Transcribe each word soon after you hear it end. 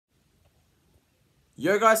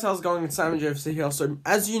Yo guys, how's it going? It's Sammy GFC here. So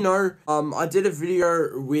as you know, I did a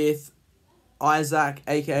video with Isaac,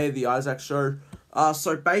 aka the Isaac Show.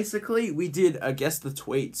 So basically we did guess the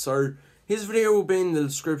tweet. So his video will be in the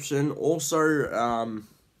description. Also,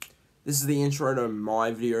 this is the intro to my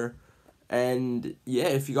video. And yeah,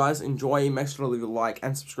 if you guys enjoy, make sure to leave a like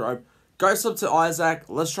and subscribe. Go sub to Isaac.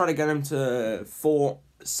 Let's try to get him to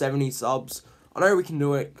 470 subs. I know we can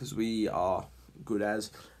do it because we are good as.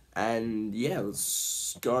 And yeah,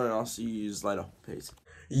 let's go and I'll see you later. Peace.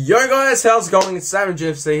 Yo guys, how's it going? It's Sammy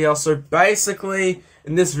GFC here. So basically,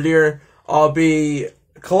 in this video, I'll be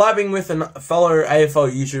collabing with a fellow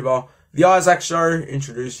AFL YouTuber, the Isaac Show.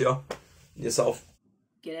 Introduce yourself.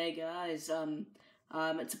 G'day guys.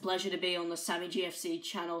 It's a pleasure to be on the Sammy GFC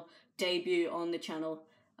channel, debut on the channel.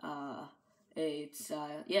 He's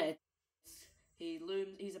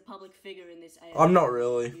a public figure in this AFL I'm not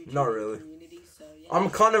really, community, so yeah. I'm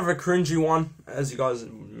kind of a cringy one, as you guys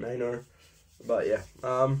may know. But yeah.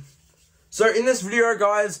 So in this video,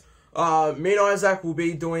 guys, me and Isaac will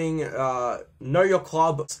be doing Know Your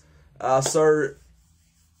Club. So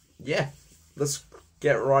yeah, let's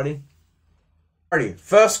get right in. Alrighty,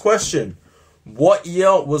 first question. What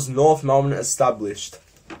year was North Melbourne established?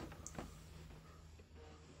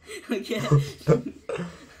 Okay.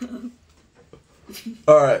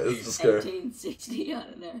 Alright, let's just go. 1860, I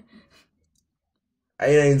don't know.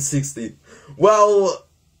 1860. Well,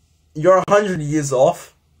 you're 100 years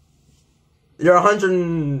off. You're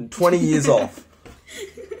 120 years off.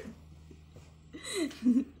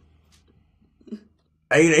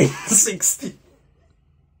 1860.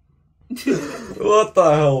 What the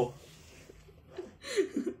hell?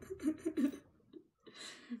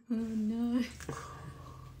 Oh no.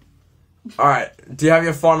 Alright, do you have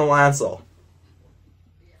your final answer?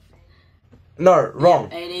 No,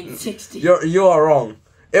 wrong. Yeah, 1860. You are wrong.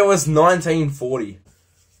 It was 1940.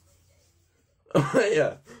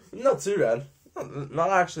 Yeah, not too bad. Not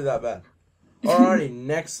actually that bad. Alrighty,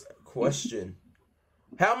 next question.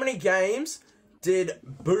 How many games did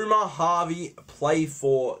Boomer Harvey play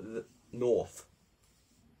for the North?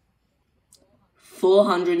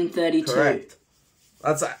 432. Correct.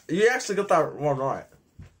 You actually got that one right.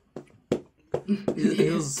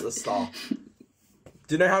 He was a star.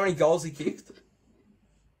 Do you know how many goals he kicked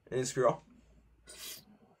in his career?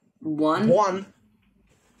 One. One?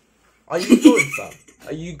 Are you good, fam?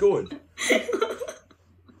 Are you good?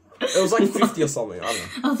 It was like 50 or something, I don't know.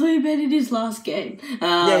 I thought you meant in his last game.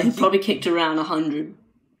 Yeah, he probably kicked around 100.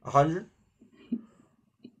 100?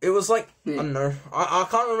 It was like, yeah. I don't know. I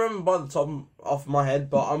can't remember by the top of my head,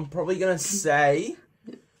 but I'm probably going to say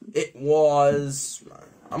it was...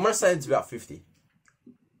 I'm going to say it's about 50.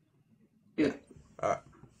 Yeah. Alright.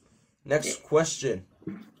 Next question.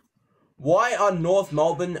 Why are North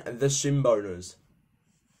Melbourne the Shimboners?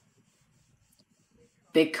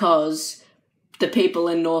 Because the people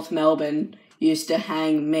in North Melbourne used to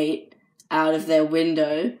hang meat out of their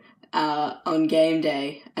window on game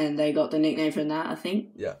day, and they got the nickname from that, I think.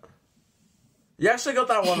 Yeah. You actually got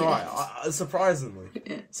that one right, surprisingly.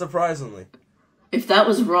 Yeah. Surprisingly. If that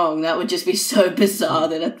was wrong, that would just be so bizarre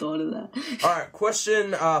that I thought of that. Alright,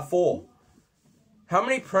 question 4. How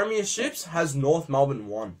many premierships has North Melbourne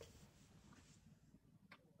won?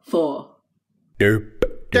 4. Derp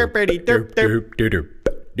derpity derp derp derp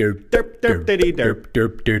derp derp derpity derp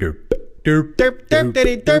derp derp derp derp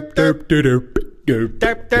derpity derp derp derp derp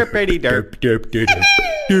derp derpity derp derp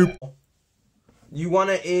derp. You won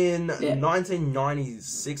it in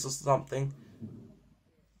 1996 or something.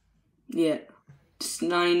 Yeah. Just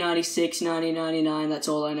 1996, 1999, that's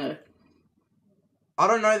all I know. I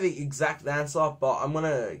don't know the exact answer, but I'm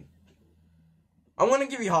gonna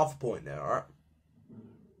give you half a point there, alright?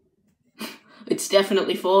 It's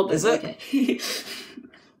definitely 4, but is it? Okay.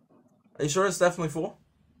 Are you sure it's definitely 4?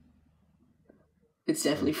 It's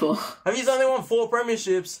definitely 4. Have you only won 4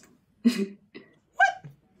 premierships? What?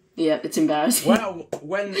 Yeah, it's embarrassing. Wow,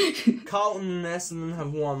 when Carlton and Essendon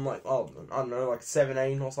have won like, I don't know, like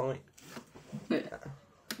 17 or something. Yeah.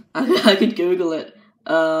 I could Google it.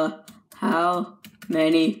 How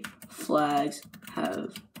many flags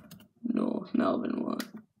have North Melbourne won?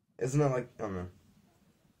 Isn't it like, I don't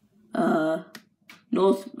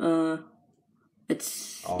know.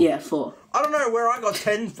 It's, yeah, 4. I don't know where I got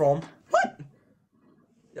 10 from. What?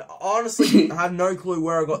 Yeah, I honestly have no clue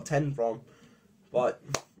where I got 10 from. But,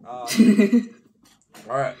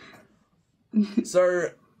 alright. So,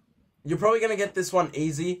 you're probably going to get this one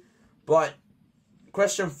easy, but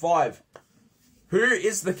question 5. Who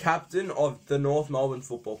is the captain of the North Melbourne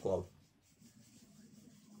Football Club?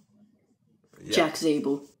 Yeah. Jack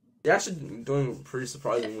Zeeble. You're actually doing pretty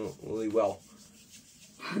surprisingly well.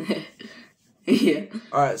 Yeah.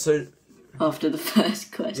 Alright, so After the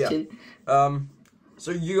first question.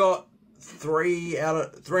 so you got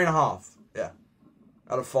 3.5. Yeah.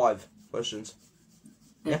 Out of 5 questions.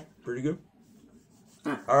 Yeah, pretty good.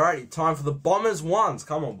 Alrighty, time for the Bombers ones.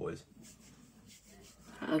 Come on, boys.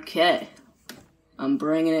 Okay. I'm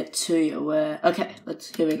bringing it to you. Okay,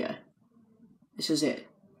 here we go. This is it.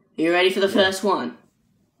 Are you ready for the first one?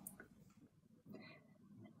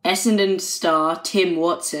 Essendon star Tim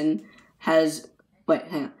Watson has... Wait,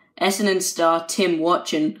 hang on. Essendon star Tim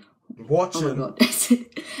Watson... Watson. Oh my god.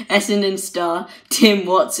 Essendon star Tim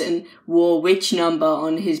Watson wore which number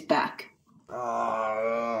on his back?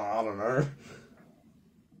 I don't know.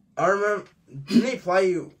 I remember... Didn't he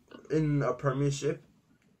play in a premiership?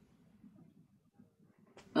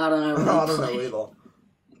 I don't know. I don't know either.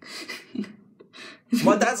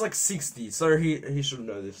 My dad's like 60, so he should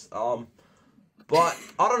know this. But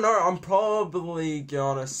I don't know. I'm probably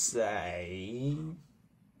gonna say.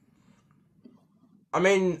 I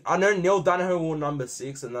mean, I know Neil Danaher wore number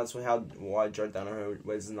 6, and that's why Joe Danaher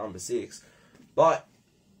wears the number 6. But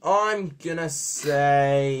I'm gonna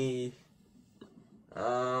say. I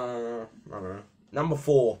don't know. Number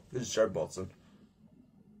 4 is Joe Botson.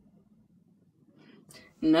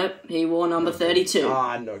 Nope, he wore number 32.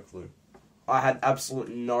 No clue. I had absolute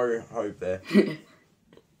no hope there.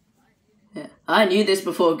 Yeah. I knew this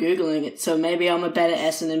before Googling it, so maybe I'm a better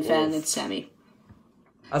Essendon fan than Sammy.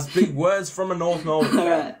 That's big words from a North Melbourne fan.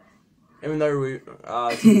 Alright. Even though we,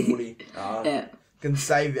 Tim Woody, Yeah. can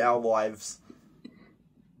save our lives.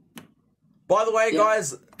 By the way,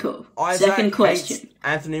 guys, Cool. Isaac Second question. hates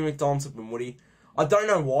Anthony McDonald and Woody. I don't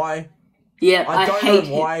know why. Yeah, I don't hate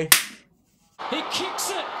know why. He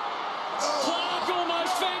kicks it. Clark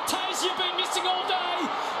almost fantastic. You've been missing all day.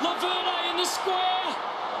 Laverne in the square.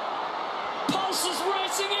 Pulses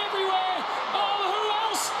racing everywhere. Oh, who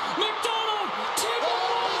else? McDonald. Tim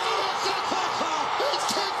and Woody.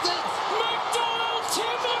 McDonald,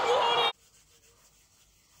 Tim and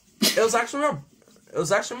Woody. It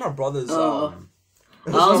was actually my brother's. Oh.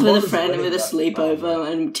 it I was my with a brother's friend wedding with a that- sleepover,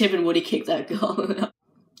 and Tip and Woody kicked that goal.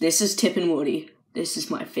 This is Tip and Woody. This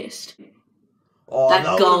is my fist. Oh, That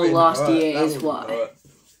would've goal been last hurt. year That is would've why. hurt.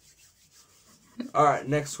 Alright,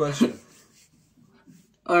 next question.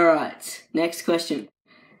 Alright, next question.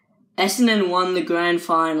 Essendon won the grand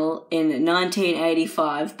final in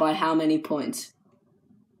 1985 by how many points?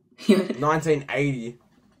 1980.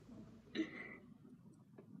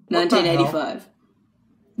 1985.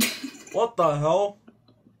 What the hell?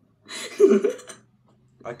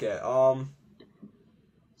 Okay, I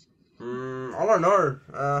don't know.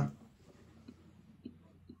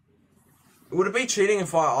 Would it be cheating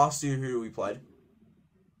if I asked you who we played?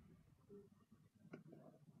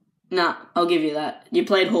 Nah, I'll give you that. You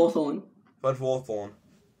played Hawthorn. Played Hawthorn.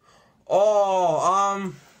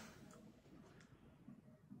 Oh,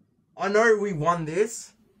 I know we won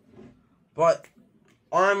this, but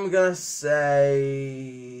I'm gonna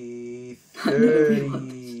say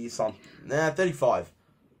 30 something. Nah, 35.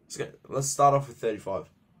 Let's start off with 35.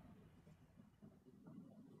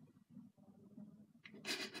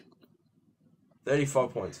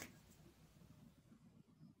 £35.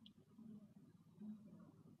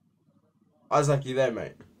 Isaac, you there,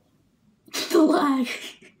 mate? The lag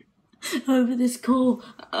over this call.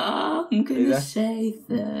 I'm gonna there? say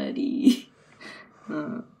 30.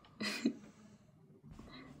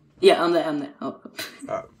 Yeah, I'm there. Oh.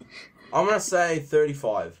 Alright. I'm gonna say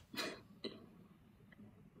 35.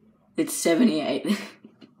 It's 78.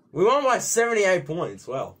 We won by 78 points.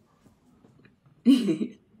 Well, I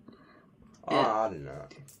don't know.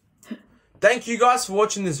 Thank you guys for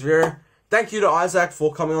watching this video. Thank you to Isaac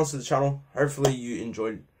for coming onto the channel. Hopefully you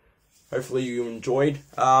enjoyed. If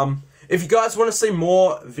you guys want to see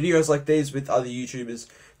more videos like these with other YouTubers,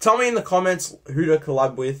 tell me in the comments who to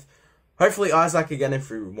collab with. Hopefully Isaac again if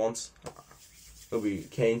he wants. He'll be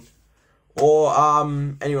keen. Or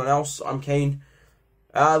anyone else, I'm keen.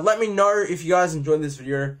 Let me know if you guys enjoyed this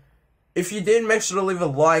video. If you did, make sure to leave a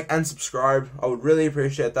like and subscribe. I would really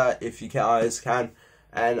appreciate that if you guys can.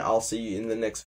 And I'll see you in the next